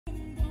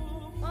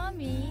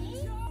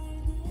차미.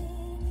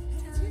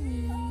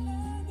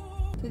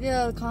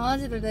 드디어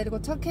강아지들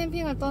데리고 첫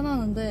캠핑을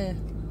떠나는데,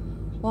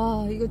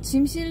 와, 이거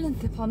짐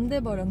실는데 밤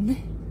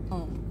돼버렸네.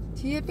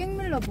 뒤에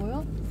백밀러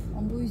보여?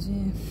 안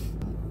보이지?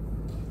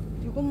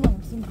 이것만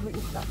없으면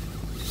보이겠다.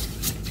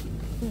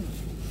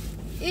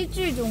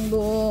 일주일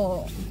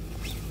정도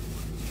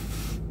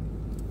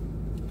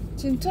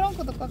지금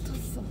트렁크도 꽉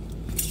찼어.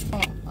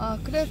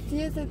 그래,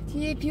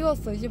 뒤에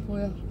비웠어. 이제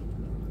보여.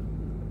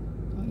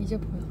 이제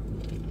보여.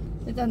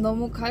 일단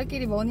너무 갈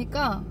길이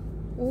머니까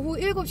오후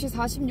 7시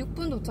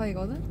 46분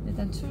도착이거든?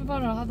 일단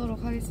출발을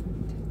하도록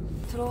하겠습니다.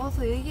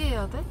 들어가서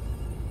얘기해야 돼?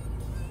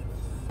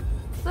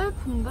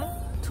 셀프인데?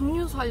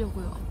 등유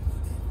사려고요.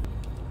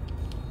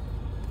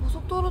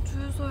 고속도로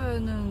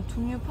주유소에는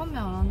등유 판매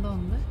안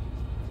한다는데?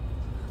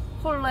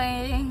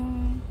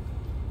 홀랭.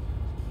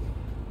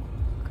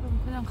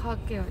 그럼 그냥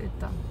갈게요,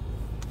 일단.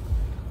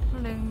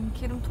 홀랭.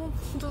 기름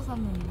통도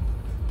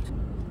샀는데.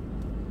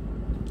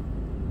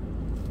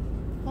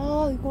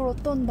 이걸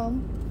어떤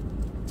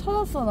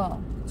찾았어, 나.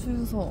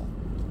 주유소.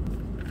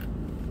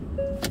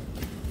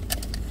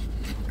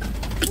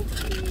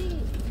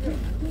 혹시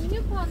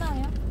등유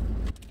파나요?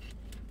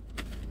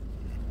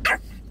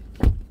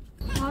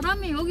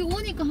 바람이 여기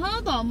오니까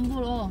하나도 안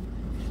불어.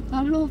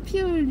 날로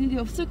피울 일이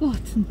없을 것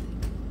같은데.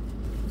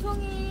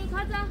 총이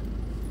가자.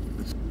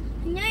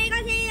 안녕히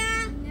가세요.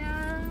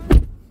 안녕.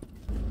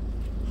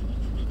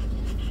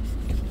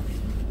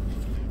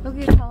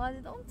 여기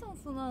강아지도 엄청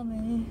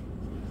순하네.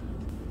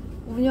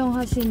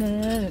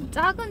 운영하시는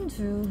작은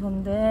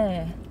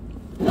주유소인데,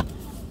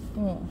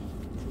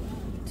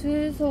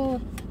 주유소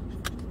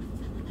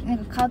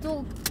그러니까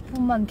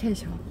가족분만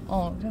계셔.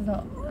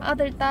 그래서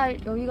아들, 딸,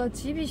 여기가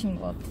집이신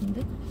것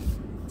같은데?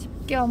 집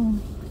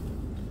겸.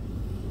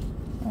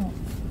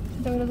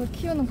 근데 그래서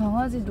키우는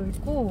강아지도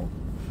있고,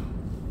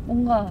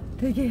 뭔가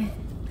되게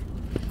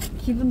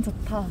기분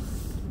좋다.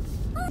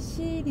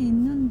 실이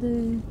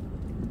있는데,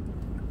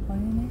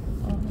 아니네?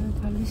 여기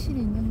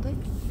관리실이 있는데?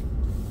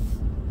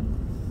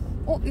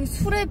 이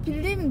술에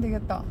빌리면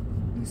되겠다.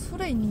 여기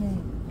술에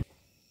있네.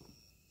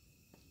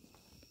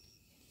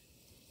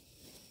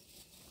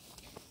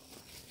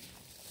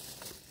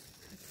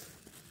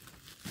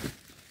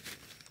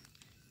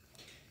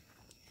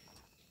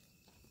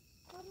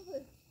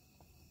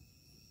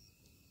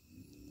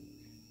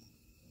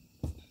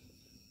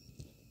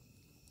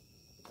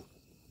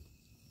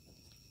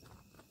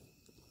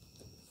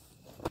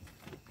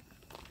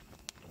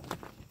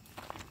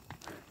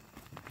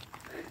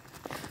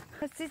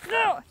 할 수 있어!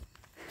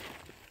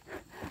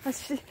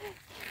 아씨.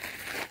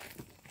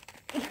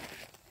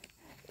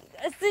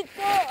 할 수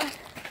있어!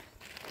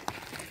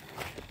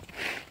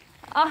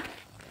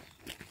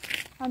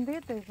 안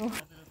되겠다, 이거.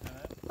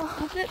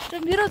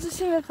 좀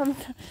밀어주시면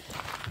감사합니다.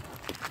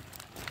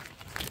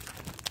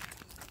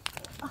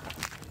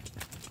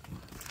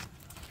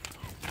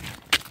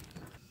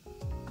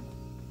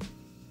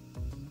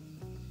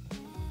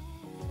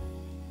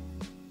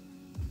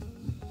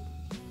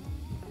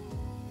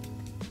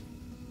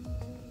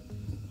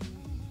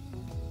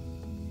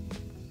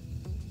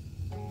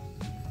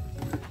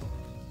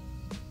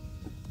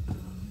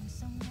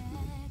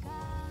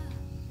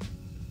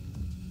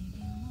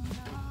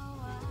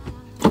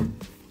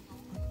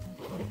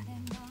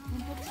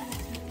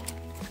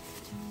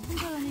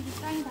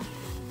 짱이다.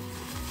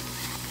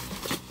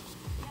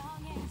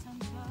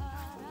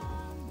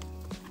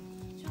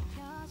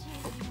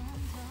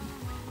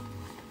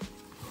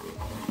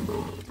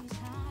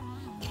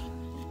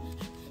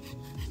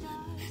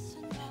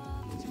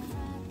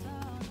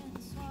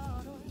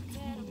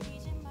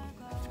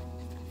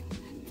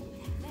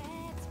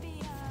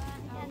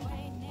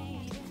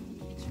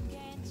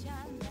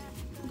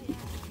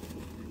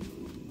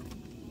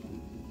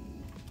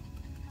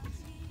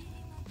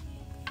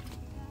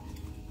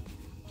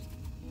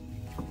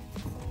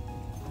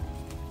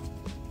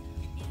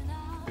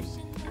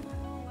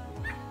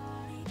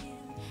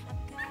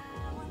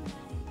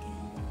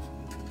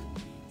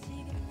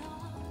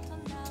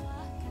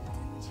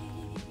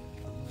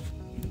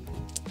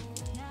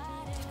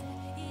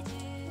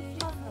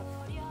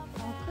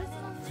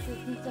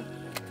 진짜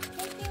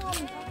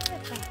캠핑하면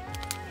짱이겠다.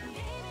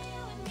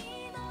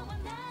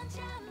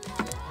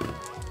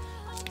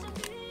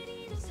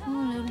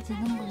 여기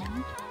되는 거야?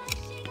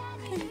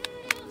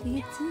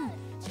 되겠지?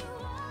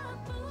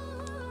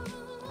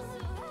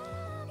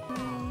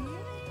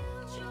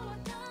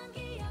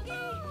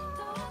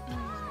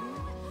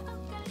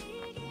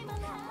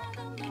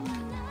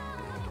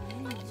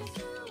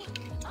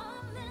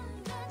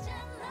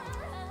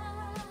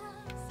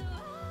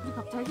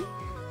 갑자기?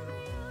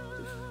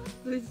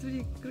 너희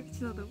둘이 그렇게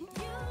친하다고?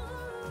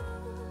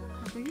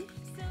 갑자기?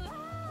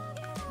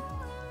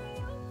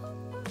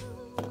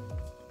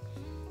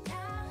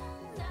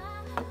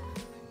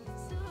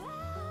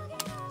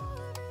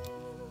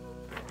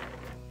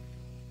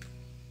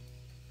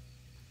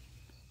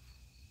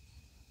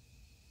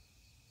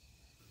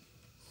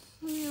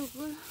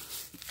 수육을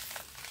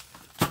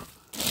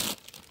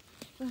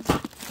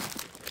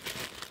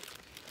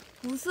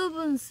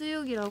무수분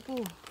수육이라고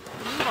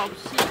이유가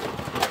없이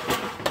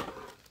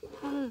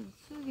하는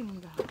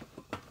수육입니다.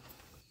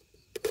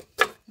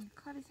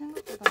 칼이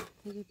생각보다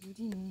되게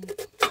무디네.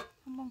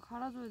 한번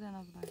갈아줘야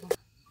되나보다. 이거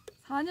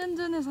 4년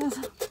전에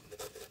사서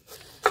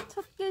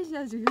첫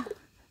get이야 지금.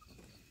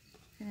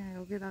 그냥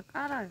여기다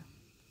깔아요.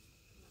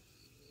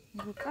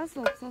 이거 가스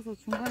없어서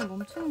중간에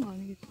멈추는 거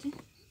아니겠지?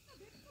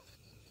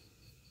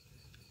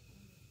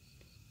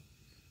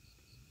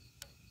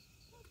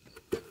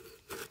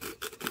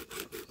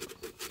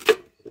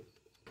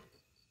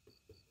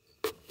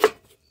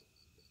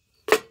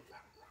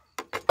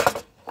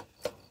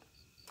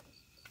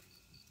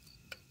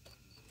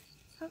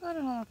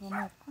 사과를 하나 더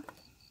넣을까?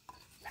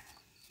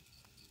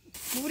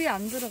 물이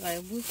안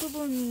들어가요.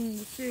 무수분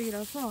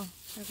수육이라서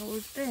제가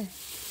올 때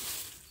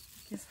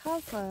이렇게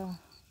사왔어요.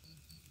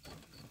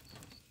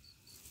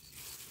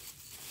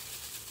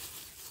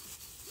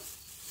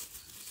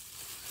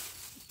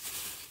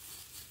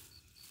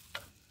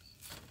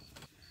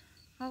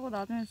 하고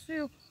나중에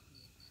수육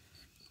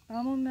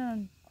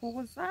남으면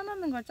그거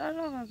삶는 걸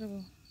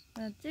잘라가지고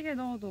그냥 찌개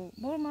넣어도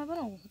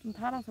먹을만하더라고. 좀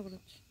달아서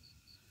그렇지.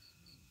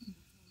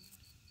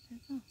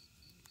 그래서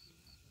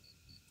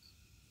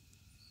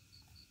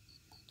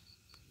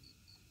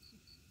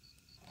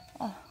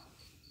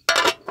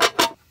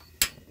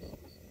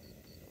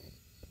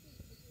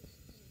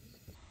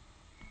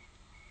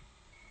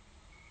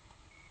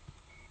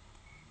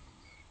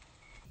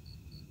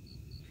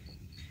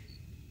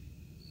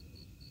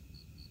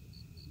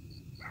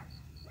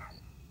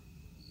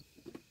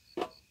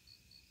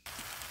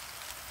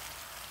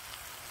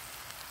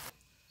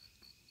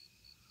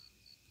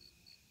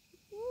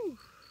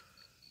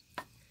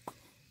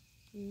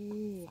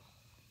오,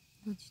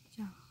 이거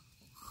진짜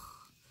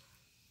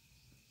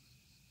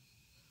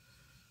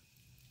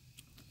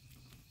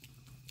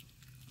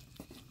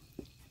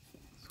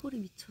소리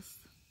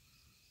미쳤어.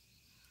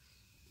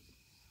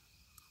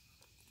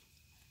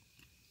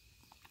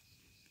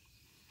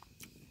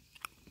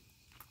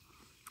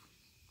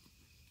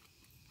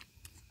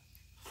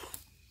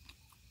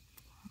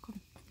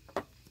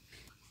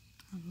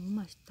 너무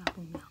맛있다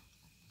보면.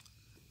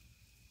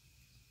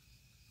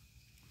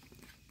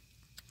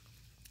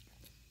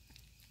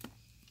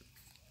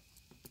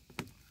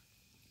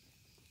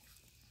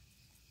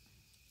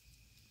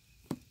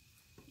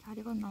 잘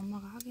익었나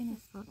엄마가 하긴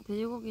했어.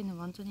 돼지고기는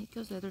완전히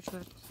익혀서 애들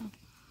줘야 돼서.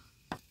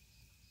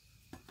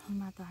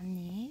 엄마도 한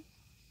입.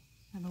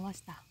 야, 너무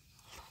맛있다.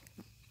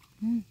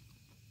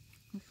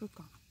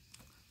 맛있을까?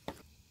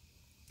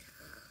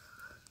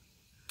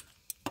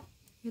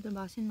 얘들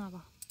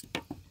맛있나봐.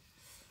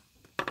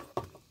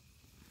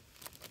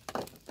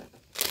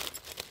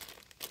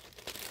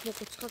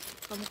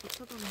 다 먹고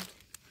쳐다보는데.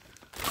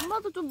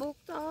 엄마도 좀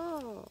먹자.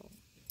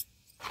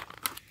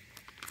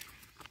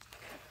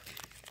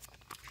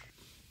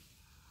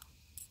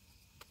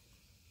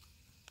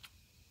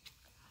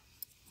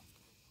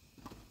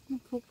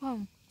 배고파.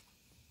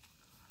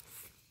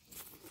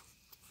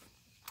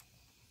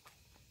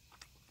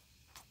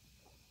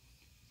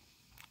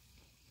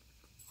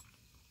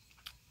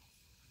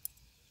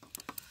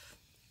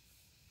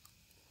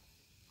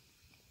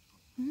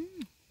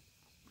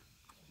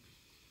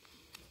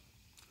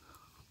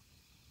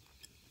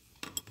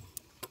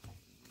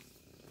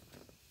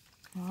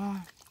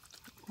 아,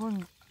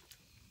 그건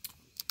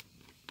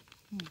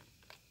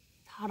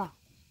달아.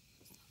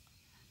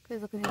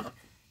 그래서 그냥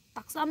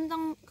딱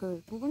쌈장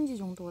그 묵은지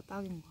정도가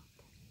딱인 것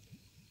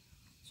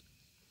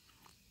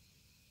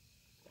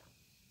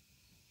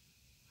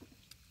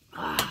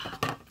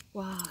같아.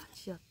 와,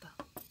 지었다.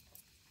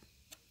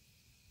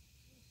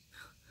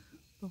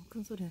 너무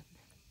큰 소리 났네.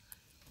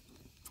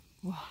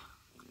 와.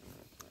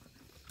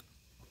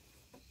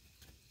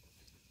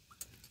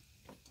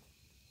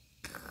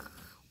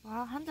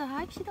 와, 한잔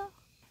합시다.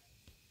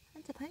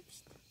 한잔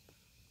합시다.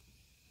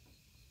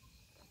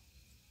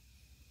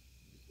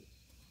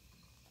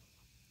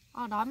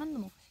 아, 라면도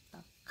먹고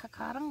싶다.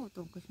 가란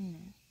것도 먹고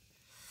싶네.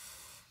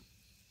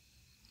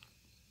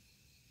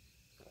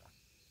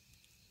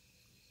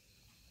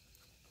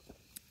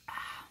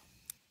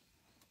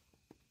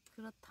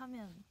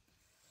 그렇다면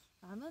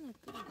라면을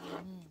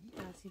끓이려면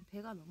내가 지금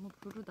배가 너무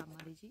부르단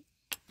말이지.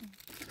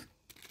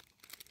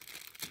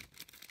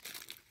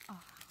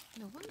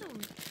 근데 혼자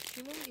오면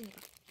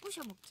주먹이니까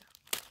부셔 먹자.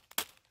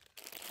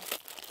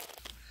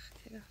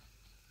 제가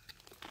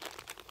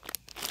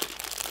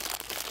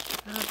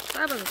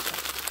쌀아줬다.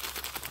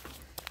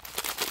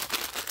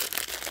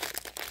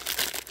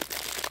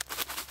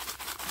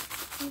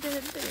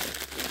 흔들흔들.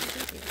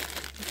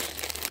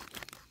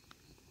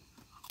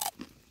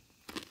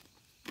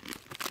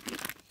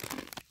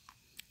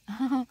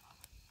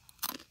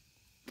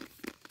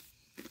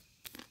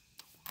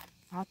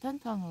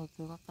 텐트안으로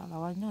들어갔다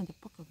나와 있는 건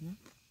내밖에 없네.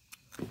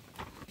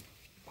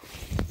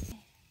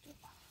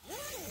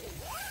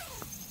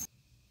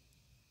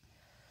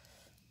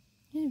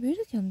 얘 왜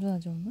이렇게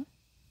얌전하지 오늘?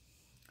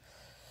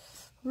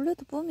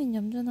 원래도 뽀민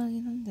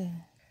얌전하긴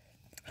한데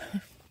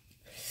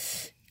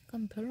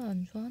약간 별로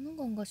안 좋아하는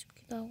건가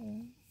싶기도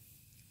하고.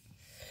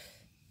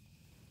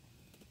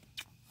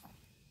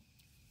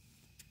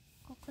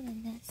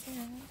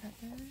 보내세요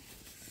다들.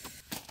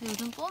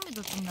 요즘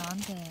뽀미도 좀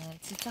나한테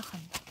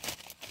집착한다.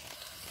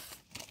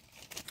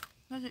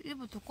 그래서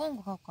일부 두꺼운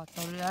거 갖고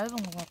왔다. 원래 얇은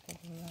거 갖고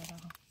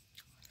올라다가.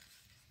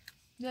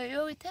 근데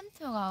여기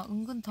텐트가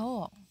은근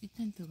더워. 이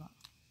텐트가.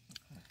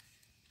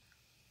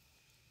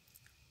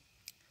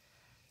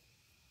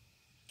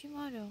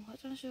 기마려.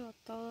 화장실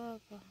갔다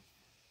와봐.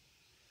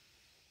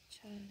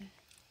 잘래.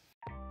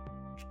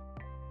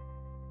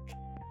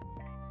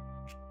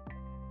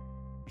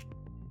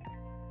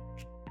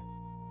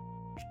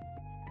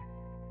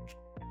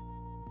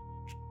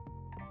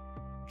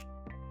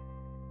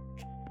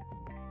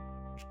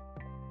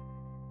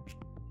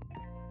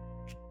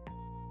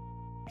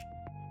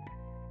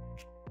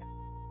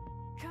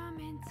 Come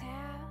and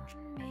tell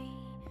me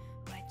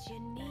what you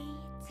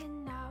need to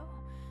know.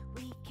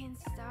 We can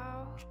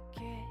stalk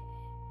it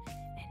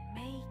and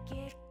make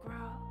it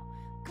grow.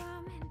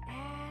 Come and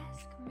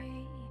ask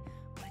me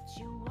what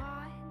you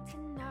want to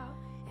know,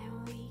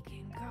 and we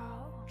can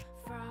go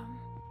from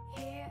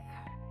here.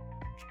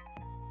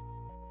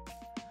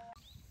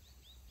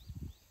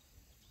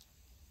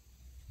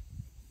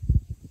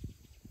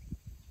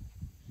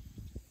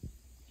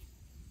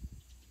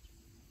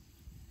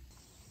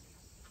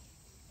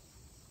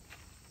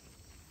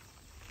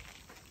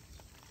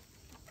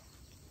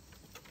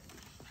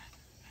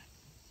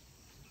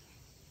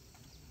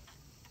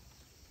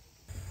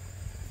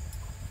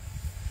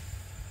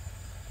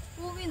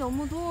 뽀미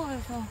너무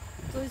더워해서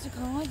저희 집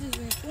강아지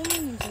중에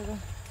뽀미는 제가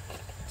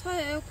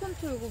차에 에어컨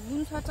틀고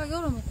문 살짝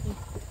열어놓고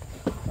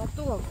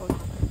놔두고 왔거든.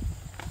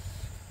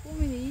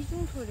 뽀미는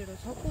이중 처리라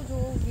자꾸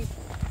저기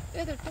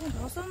애들 똥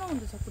다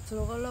싸나는데 자꾸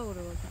들어가려고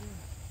그래가지고.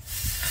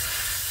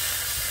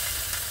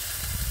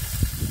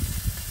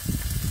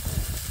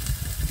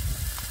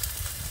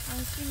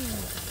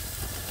 안심입니다.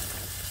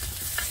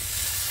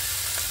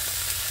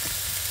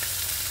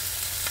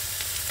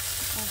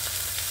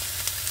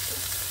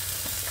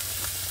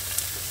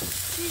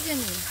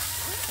 시즈닝.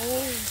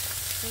 오우,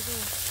 저도.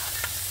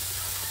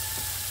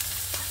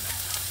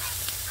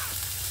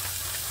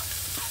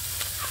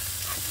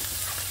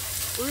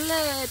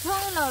 원래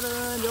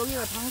평일날은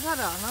여기가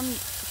장사를 안 한,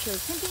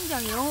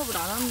 캠핑장이 영업을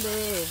안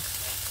하는데,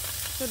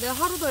 내가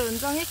하루 더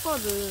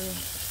연장했거든.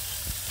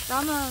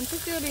 나만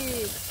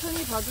특별히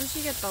편히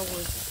봐주시겠다고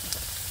했어.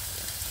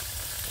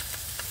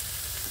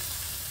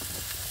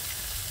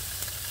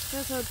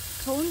 그래서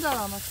저 혼자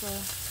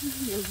남았어요.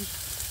 여기.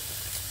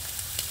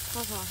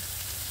 가서.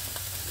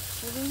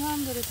 모든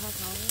사람들이 다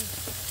가고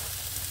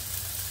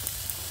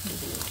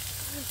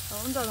나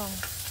혼자 남아.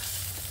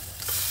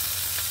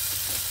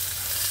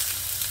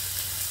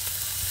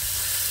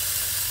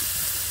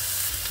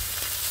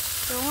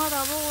 영화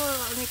다 보고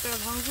나니까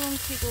방송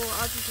키고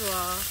아주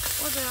좋아.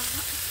 어제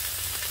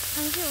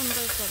 1시에 온다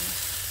했잖아.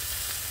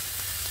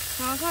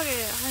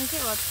 정확하게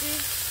 1시에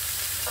왔지?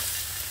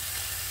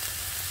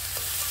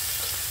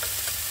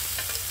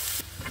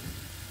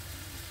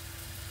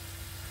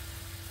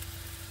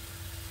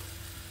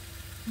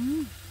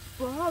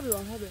 와사비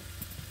와사비.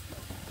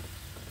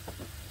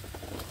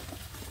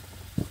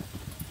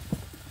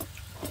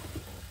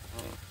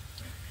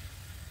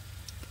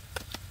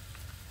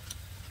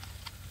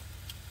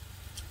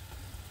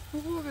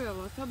 소고기야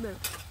와사비.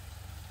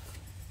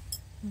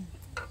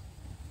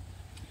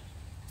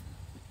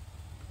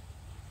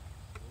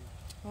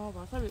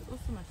 와사비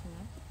우스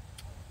맛있네.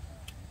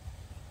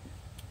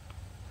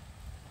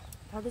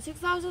 다들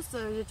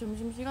식사하셨어요? 이제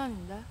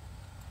점심시간인데.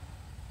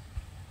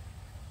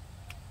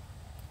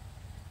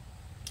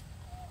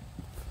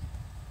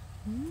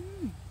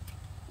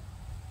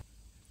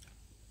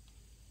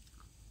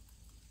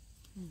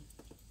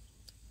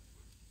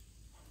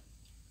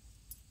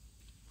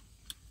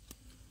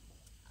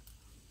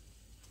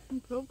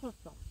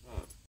 배고팠어.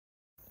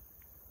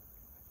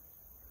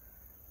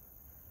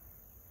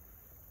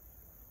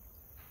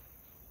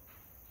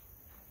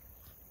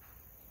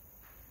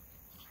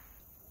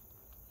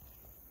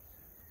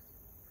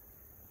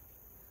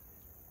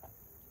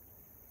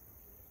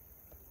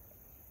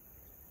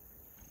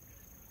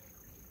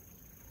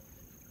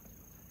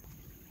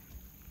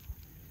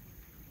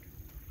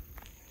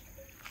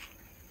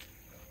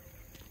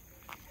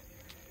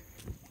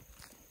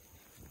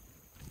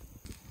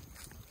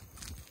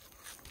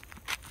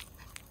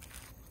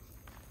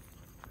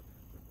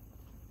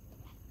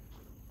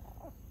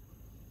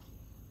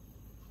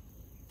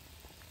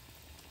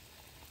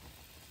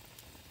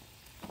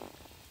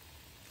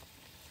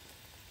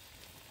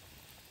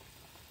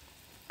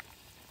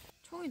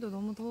 총이도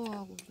너무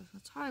더워하고 그래서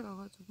차에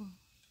가가지고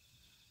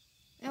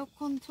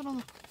에어컨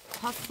틀어놓고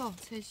잤어.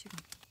 3시간.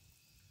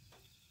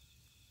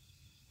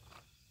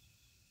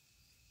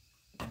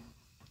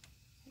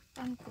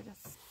 햇반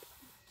끓였어.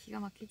 기가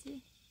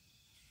막히지?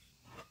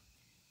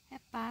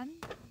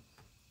 햇반,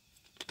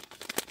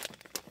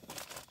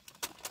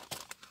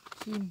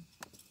 김.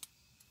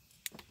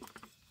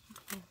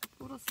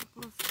 불었어.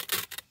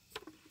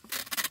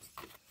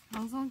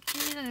 방송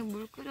키기 전에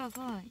물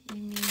끓여서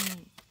이미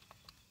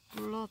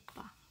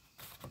불렀다.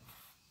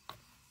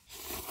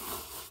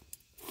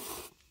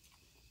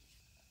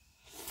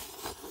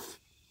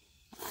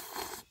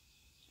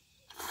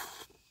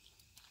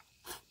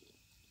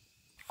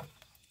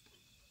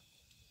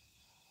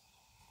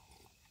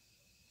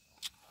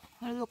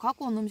 그래도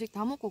갖고 온 음식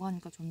다 먹고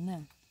가니까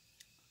좋네.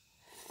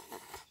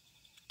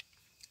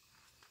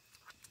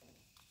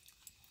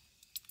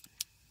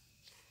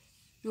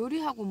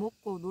 요리하고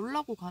먹고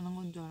놀라고 가는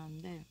건 줄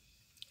알았는데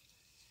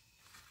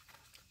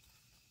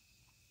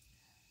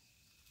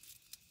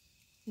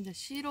진짜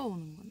쉬러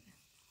오는 거네.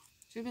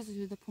 집에서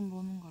휴대폰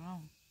보는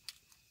거랑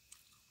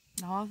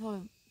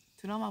나와서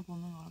드라마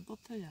보는 거랑 또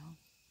틀려.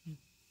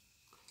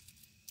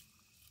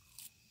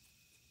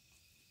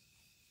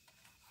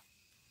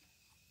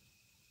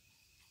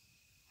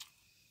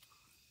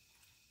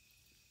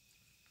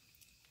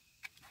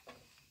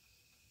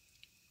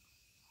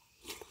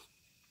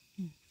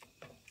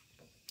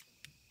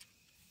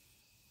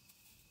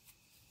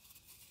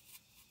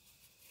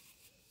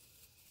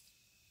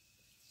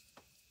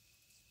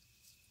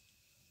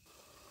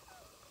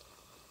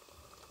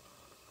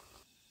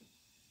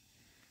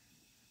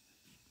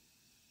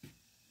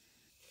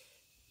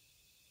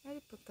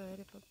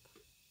 해리포터.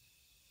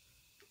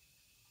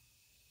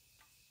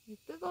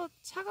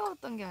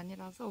 차가웠던 게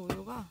아니라서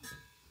우유가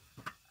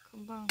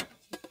금방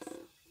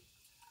식었어.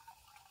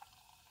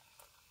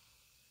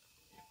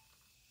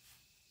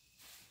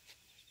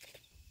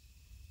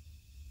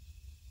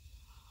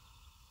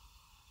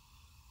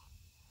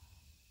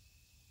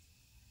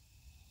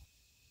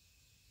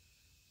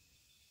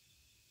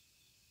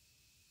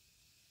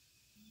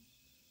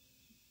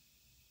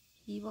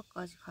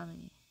 이번까지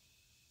가능해.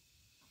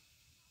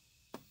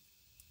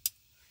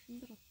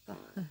 힘들었다.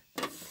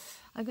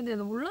 아니 근데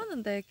나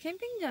몰랐는데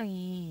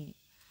캠핑장이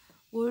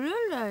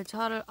월요일날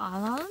잘을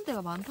안 하는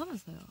데가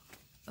많다면서요.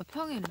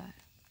 평일날.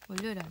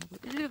 월요일이 아니고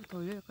일요일부터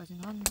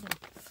월요일까지는 하는데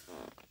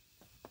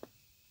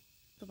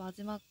또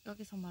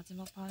여기서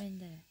마지막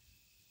밤인데.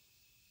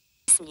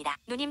 습니다.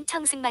 누님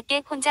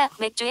청승맞게 혼자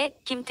맥주에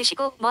김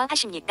드시고 뭐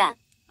하십니까?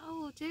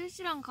 아우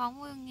제일씨랑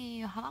강호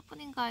형님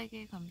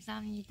하나뿐인가에게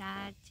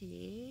감사합니다.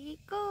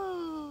 지고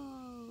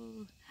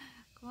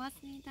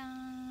고맙습니다.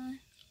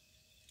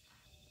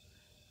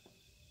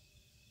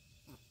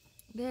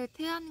 내일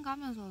태안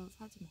가면서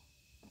사지 뭐.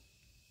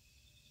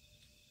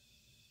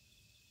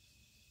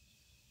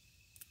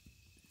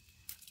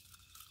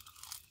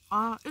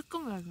 아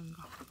입금을 해야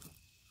된다.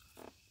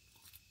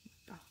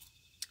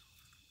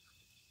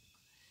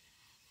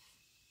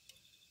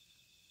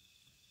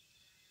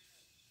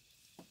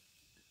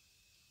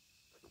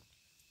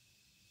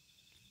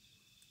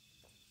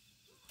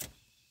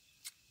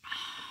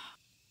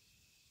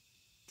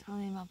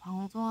 저는 이만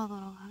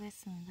방송하도록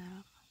하겠습니다,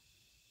 여러분.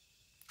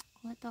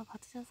 오늘도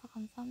봐주셔서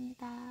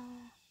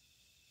감사합니다.